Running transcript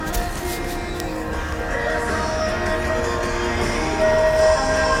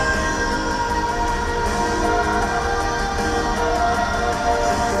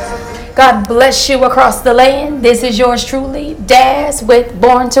God bless you across the land. This is yours truly, Daz with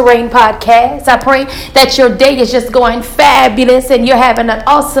Born2Reign podcast. I pray that your day is just going fabulous and you're having an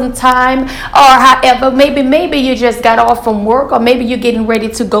awesome time. Or however, maybe you just got off from work, or maybe you're getting ready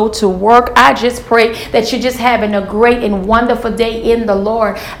to go to work. I just pray that you're just having a great and wonderful day in the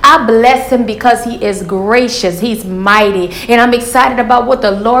Lord. I bless him because he is gracious. He's mighty. And I'm excited about what the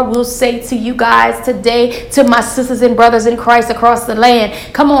Lord will say to you guys today, to my sisters and brothers in Christ across the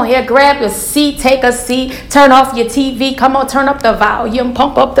land. Come on here, grab a seat, take a seat, turn off your TV. Come on, turn up the volume,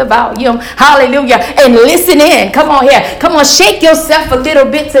 pump up the volume. Hallelujah. And listen in. Come on here. Come on, shake yourself a little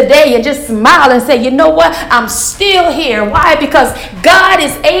bit today and just smile and say, you know what? I'm still here. Why? Because God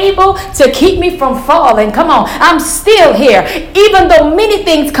is able to keep me from falling. Come on. I'm still here. Even though many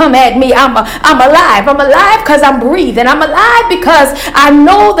things come at me, I'm alive. I'm alive because I'm breathing. I'm alive because I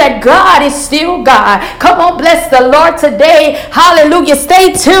know that God is still God. Come on, bless the Lord today. Hallelujah.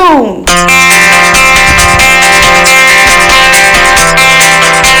 Stay tuned.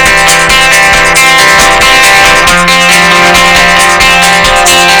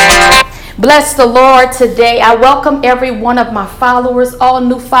 Bless the Lord today. I welcome every one of my followers, all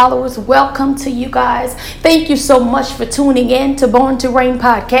new followers. Welcome to you guys. Thank you so much for tuning in to Born2Reign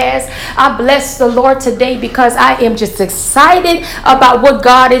podcast. I bless the Lord today because I am just excited about what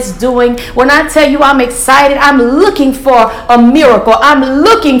God is doing. When I tell you I'm excited, I'm looking for a miracle. I'm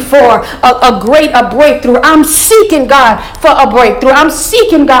looking for a breakthrough. I'm seeking God for a breakthrough. I'm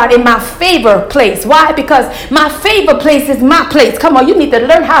seeking God in my favor place. Why? Because my favor place is my place. Come on, you need to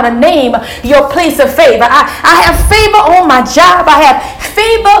learn how to name your place of favor. I have favor on my job. I have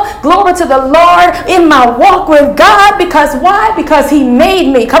favor, glory to the Lord, in my walk with God. Because why? Because he made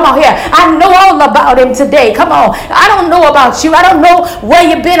me. Come on here. I know all about him today. Come on. I don't know about you. I don't know where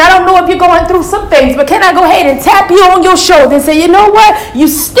you've been. I don't know if you're going through some things. But can I go ahead and tap you on your shoulder and say, you know what? You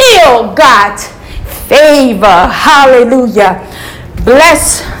still got favor. Hallelujah.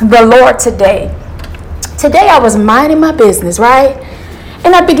 Bless the Lord today. Today I was minding my business, right?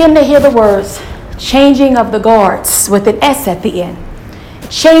 And I begin to hear the words, changing of the guards, with an S at the end.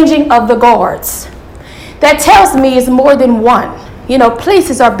 Changing of the guards. That tells me it's more than one. You know,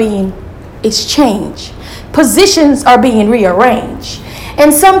 places are being exchanged. Positions are being rearranged.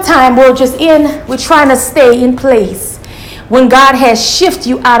 And sometimes we're trying to stay in place when God has shifted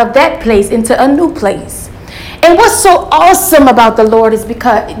you out of that place into a new place. And what's so awesome about the Lord is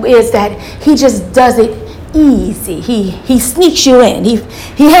that he just does it easy. He sneaks you in.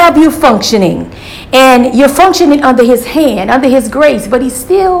 He have you functioning, and you're functioning under his hand, under his grace, but he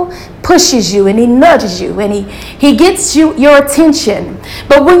still pushes you and he nudges you and he gets your attention.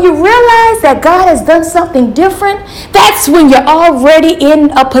 But when you realize that God has done something different, that's when you're already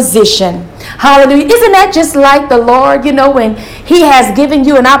in a position. Hallelujah. Isn't that just like the Lord? You know, when he has given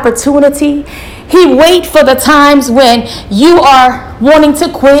you an opportunity, he waits for the times when you are wanting to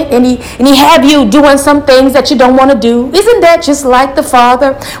quit, and he have you doing some things that you don't want to do. Isn't that just like the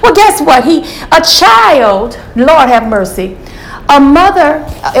Father? Well, guess what? A child, Lord have mercy, a mother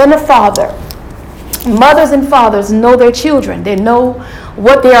and a father. Mothers and fathers know their children. They know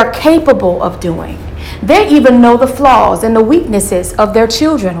what they are capable of doing. They even know the flaws and the weaknesses of their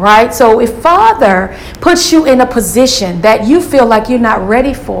children, right? So if Father puts you in a position that you feel like you're not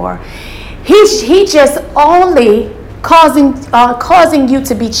ready for, He just only causing you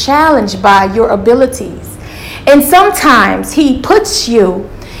to be challenged by your abilities. And sometimes he puts you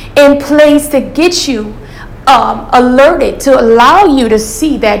in place to get you alerted, to allow you to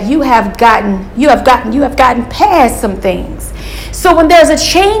see that you have gotten past some things. So when there's a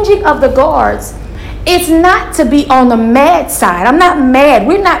changing of the guards, it's not to be on the mad side. I'm not mad.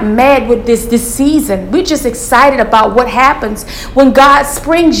 We're not mad with this season. We're just excited about what happens when God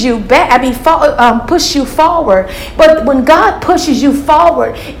springs you back. Push you forward. But when God pushes you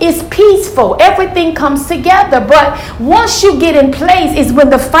forward, it's peaceful. Everything comes together. But once you get in place is when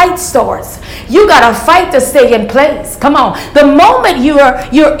the fight starts. You got to fight to stay in place. Come on. The moment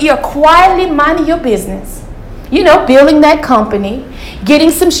you're quietly minding your business, you know, building that company, getting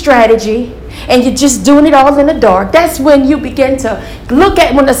some strategy, and you're just doing it all in the dark, that's when you begin to look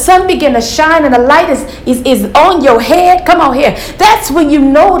at, when the sun begin to shine and the light is on your head. Come on here. That's when you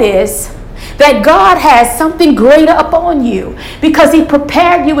notice that God has something greater upon you, because he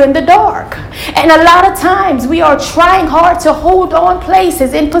prepared you in the dark. And a lot of times we are trying hard to hold on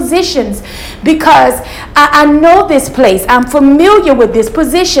places and positions because I know this place. I'm familiar with this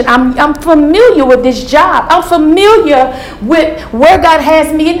position. I'm familiar with this job. I'm familiar with where God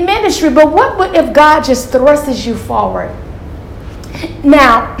has me in ministry. But what if God just thrusts you forward?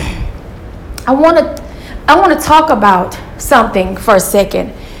 Now, I want to talk about something for a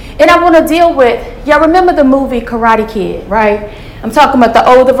second. And I want to deal with, y'all remember the movie Karate Kid, right? I'm talking about the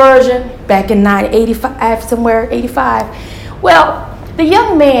older version back in 1985, somewhere, 85. Well, the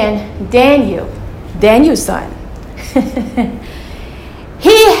young man, Daniel's son,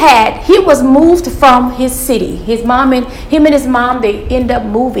 he was moved from his city. Him and his mom, they end up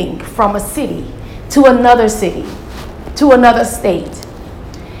moving from a city to another state.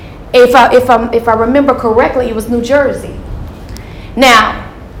 If I remember correctly, it was New Jersey. Now,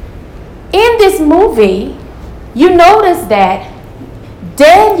 in this movie, you notice that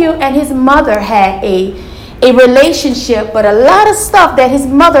Daniel and his mother had a relationship, but a lot of stuff that his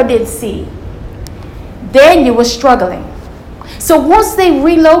mother didn't see. Daniel was struggling. So once they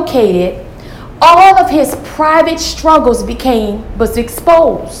relocated, all of his private struggles was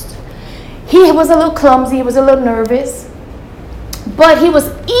exposed. He was a little clumsy, he was a little nervous, but he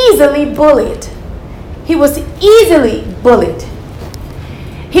was easily bullied. He was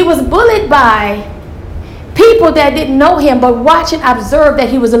bullied by people that didn't know him, but watch and observe that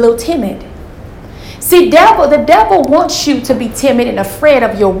he was a little timid. See, the devil wants you to be timid and afraid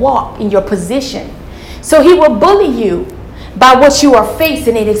of your walk and your position. So he will bully you by what you are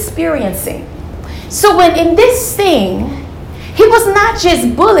facing and experiencing. So when in this thing, he was not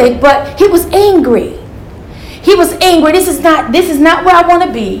just bullied, but he was angry. He was angry. This is not where I want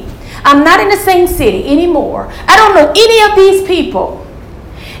to be. I'm not in the same city anymore. I don't know any of these people.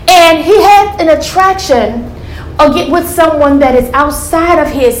 And he had an attraction with someone that is outside of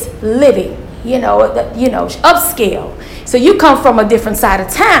his living, upscale. So you come from a different side of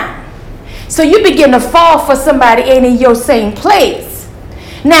town. So you begin to fall for somebody ain't in your same place.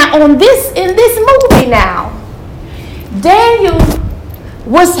 Now in this movie now, Daniel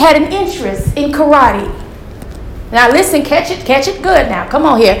had an interest in karate. Now listen, catch it good now. Come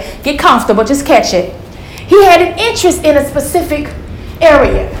on here, get comfortable, just catch it. He had an interest in a specific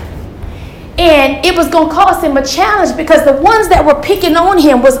area. And it was going to cause him a challenge because the ones that were picking on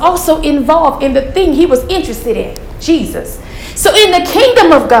him was also involved in the thing he was interested in, Jesus. So in the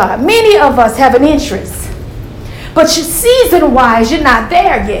kingdom of God, many of us have an interest. But season-wise, you're not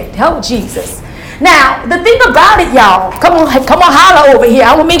there yet. Oh, Jesus. Now, the thing about it, y'all, come on, holler over here.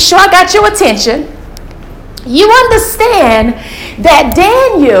 I will make sure I got your attention. You understand that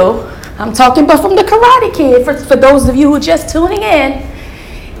Daniel, I'm talking about from the Karate Kid, for those of you who are just tuning in,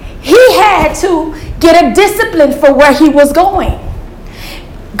 he had to get a discipline for where he was going.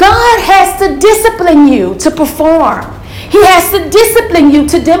 God has to discipline you to perform. He has to discipline you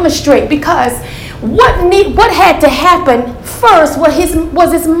to demonstrate, because what had to happen first was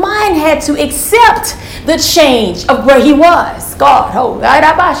his mind had to accept the change of where he was. God,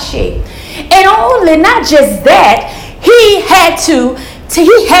 and only not just that, he had to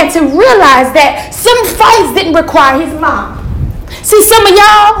realize that some fights didn't require his mom. See, some of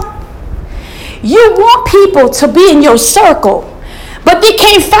y'all, you want people to be in your circle, but they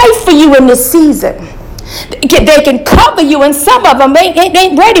can't fight for you in this season. They can cover you, and some of them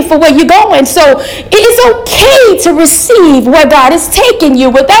ain't ready for where you're going. So it's okay to receive where God is taking you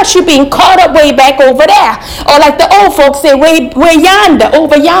without you being caught up way back over there. Or like the old folks say, way yonder,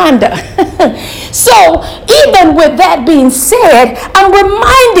 over yonder. So even with that being said, I'm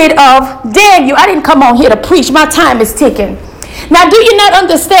reminded of Daniel. I didn't come on here to preach. My time is ticking. Now, do you not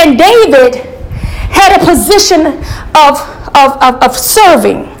understand? David had a position of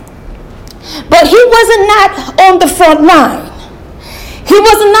serving. But he wasn't not on the front line. He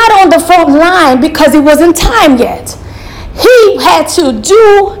was not on the front line because it wasn't time yet. He had to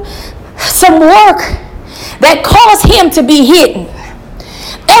do some work that caused him to be hidden.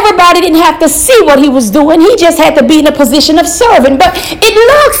 Everybody didn't have to see what he was doing. He just had to be in a position of serving. But it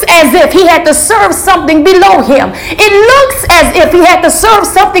looks as if he had to serve something below him. It looks as if he had to serve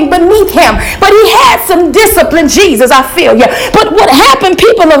something beneath him. But he had some discipline. Jesus, I feel you. But what happened,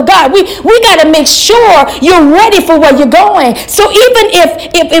 people of God, we got to make sure you're ready for where you're going. So even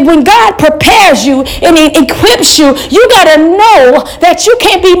if when God prepares you and he equips you, you got to know that you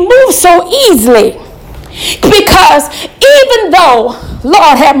can't be moved so easily. Because even though,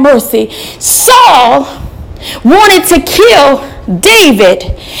 Lord have mercy, Saul wanted to kill David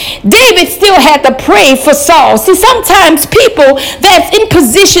still had to pray for Saul. See, sometimes people that's in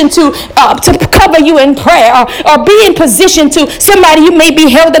position to cover you in prayer or be in position to somebody you may be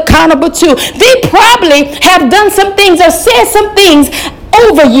held accountable to, they probably have done some things or said some things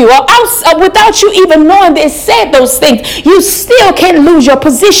over you or without you even knowing they said those things. You still can lose your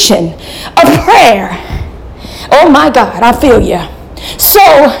position of prayer. Oh my God, I feel you. So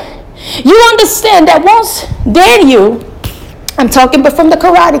you understand that once Daniel, I'm talking but from the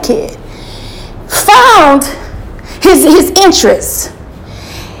Karate Kid, found his interest,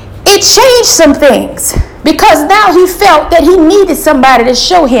 it changed some things because now he felt that he needed somebody to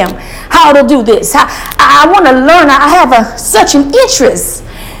show him how to do this. I want to learn. I have such an interest.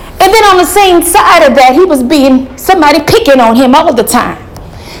 And then on the same side of that, he was being somebody picking on him all the time.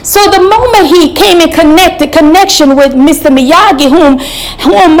 So the moment he came in connection with Mr. Miyagi,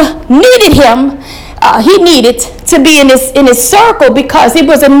 whom needed him, he needed to be in his circle because it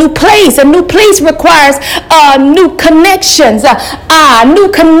was a new place. A new place requires new connections, new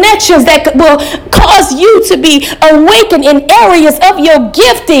connections that will cause you to be awakened in areas of your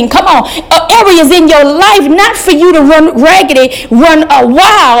gifting. Come on, areas in your life, not for you to run raggedy, run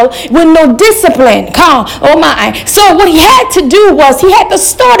wild with no discipline. Come on, oh my. So what he had to do was he had to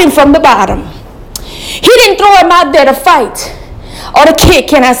start him from the bottom. He didn't throw him out there to fight. Or to kick,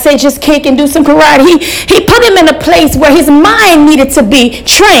 can I say just kick and do some karate? He put him in a place where his mind needed to be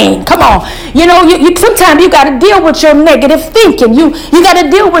trained. Come on. You know, sometimes you got to deal with your negative thinking. You got to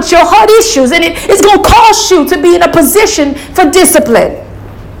deal with your heart issues. And it's going to cost you to be in a position for discipline.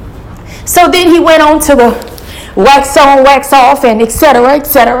 So then he went on to the wax on, wax off, and etc.,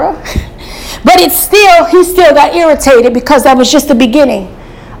 etc. But he still got irritated because that was just the beginning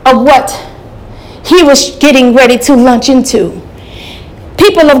of what he was getting ready to launch into.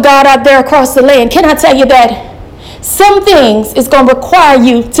 People of God out there across the land, can I tell you that some things is going to require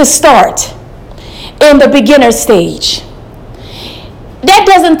you to start in the beginner stage. That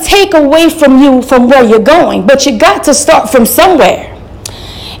doesn't take away from you from where you're going, but you got to start from somewhere.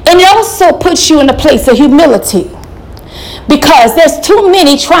 And it also puts you in a place of humility because there's too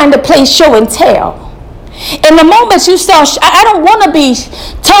many trying to play show and tell. In the moment you start, I don't want to be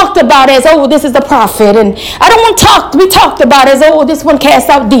talked about as, oh, this is the prophet. And I don't want to be talked about as, oh, this one casts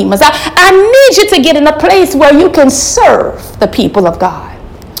out demons. I need you to get in a place where you can serve the people of God.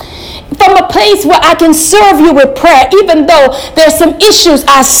 From a place where I can serve you with prayer, even though there's some issues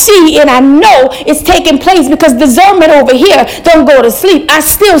I see and I know it's taking place because discernment over here don't go to sleep. I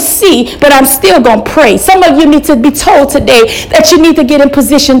still see, but I'm still going to pray. Some of you need to be told today that you need to get in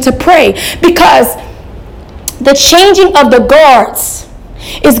position to pray because the changing of the guards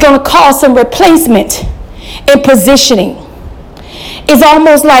is going to cause some replacement in positioning. It's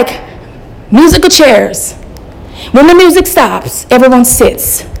almost like musical chairs. When the music stops, everyone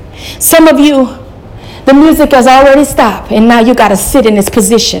sits. Some of you, the music has already stopped, and now you got to sit in this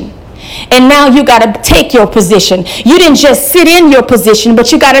position. And now you got to take your position. You didn't just sit in your position,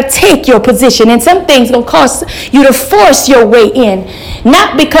 but you got to take your position. And some things going to cause you to force your way in.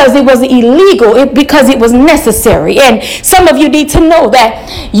 Not because it was illegal, because it was necessary. And some of you need to know that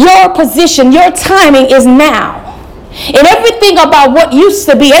your position, your timing is now. And everything about what used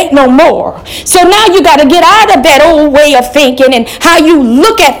to be ain't no more. So now you got to get out of that old way of thinking and how you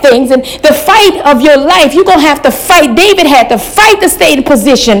look at things and the fight of your life. You're going to have to fight. David had to fight to stay in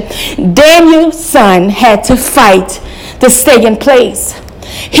position. Daniel's son had to fight to stay in place.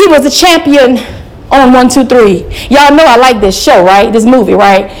 He was a champion on 1-2-3. Y'all know I like this show, right? This movie,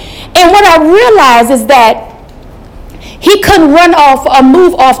 right? And what I realized is that he couldn't run off or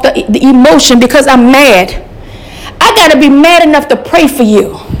move off the emotion because I'm mad. I got to be mad enough to pray for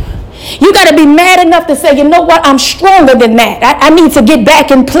you. You got to be mad enough to say, you know what, I'm stronger than that. I need to get back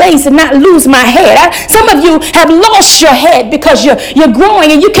in place and not lose my head. Some of you have lost your head because you're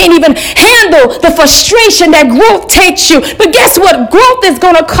growing and you can't even handle the frustration that growth takes you. But guess what? Growth is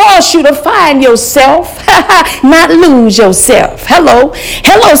going to cause you to find yourself, not lose yourself. Hello.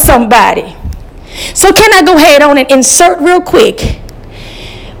 Hello, somebody. So can I go ahead on and insert real quick?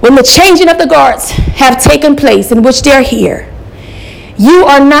 When the changing of the guards have taken place in which they're here, you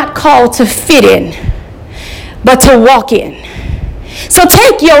are not called to fit in, but to walk in. So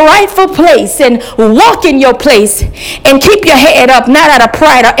take your rightful place and walk in your place and keep your head up, not out of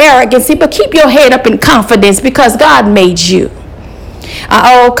pride or arrogancy, but keep your head up in confidence because God made you.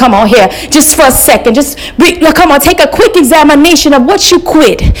 Oh, come on here. Just for a second. Come on, take a quick examination of what you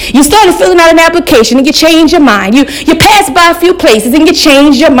quit. You started filling out an application and you changed your mind. You passed by a few places and you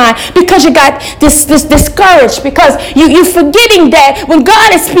changed your mind because you got this discouraged because you're forgetting that when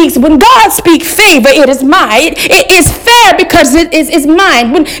God speaks favor, it is mine. It is fair because it is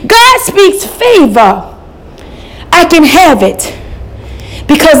mine. When God speaks favor, I can have it.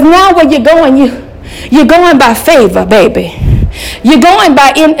 Because now where you're going by favor, baby. You're going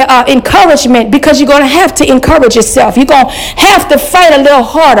by encouragement because you're going to have to encourage yourself. You're going to have to fight a little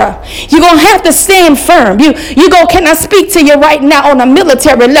harder. You're going to have to stand firm. Can I speak to you right now on a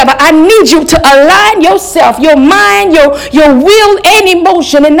military level? I need you to align yourself, your mind, your will and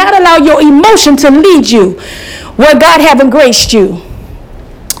emotion, and not allow your emotion to lead you where God haven't graced you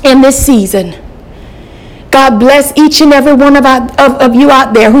in this season. God bless each and every one of you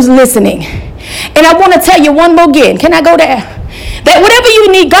out there who's listening. And I want to tell you one more again. Can I go there? That whatever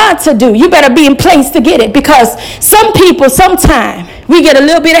you need God to do, you better be in place to get it. Because some people, sometimes, we get a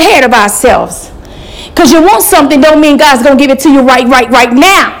little bit ahead of ourselves. Because you want something don't mean God's going to give it to you right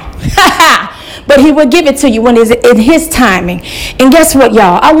now. But he will give it to you when it's in his timing. And guess what,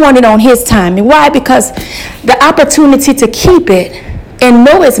 y'all? I want it on his timing. Why? Because the opportunity to keep it and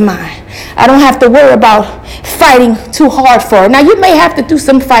know it's mine. I don't have to worry about fighting too hard for it. Now, you may have to do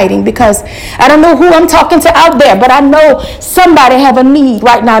some fighting because I don't know who I'm talking to out there, but I know somebody have a need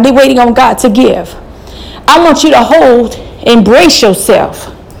right now. They're waiting on God to give. I want you to embrace yourself,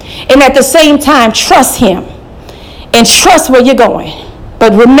 and at the same time, trust him and trust where you're going.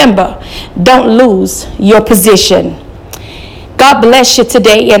 But remember, don't lose your position. God bless you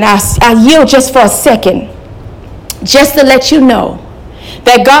today, and I yield just for a second, just to let you know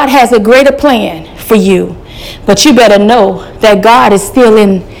that God has a greater plan for you. But you better know that God is still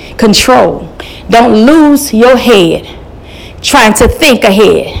in control. Don't lose your head trying to think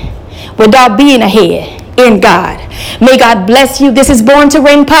ahead without being ahead in God. May God bless you. This is Born to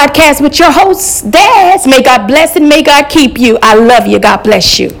Reign podcast with your host, Daz. May God bless and may God keep you. I love you. God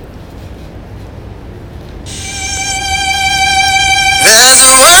bless you.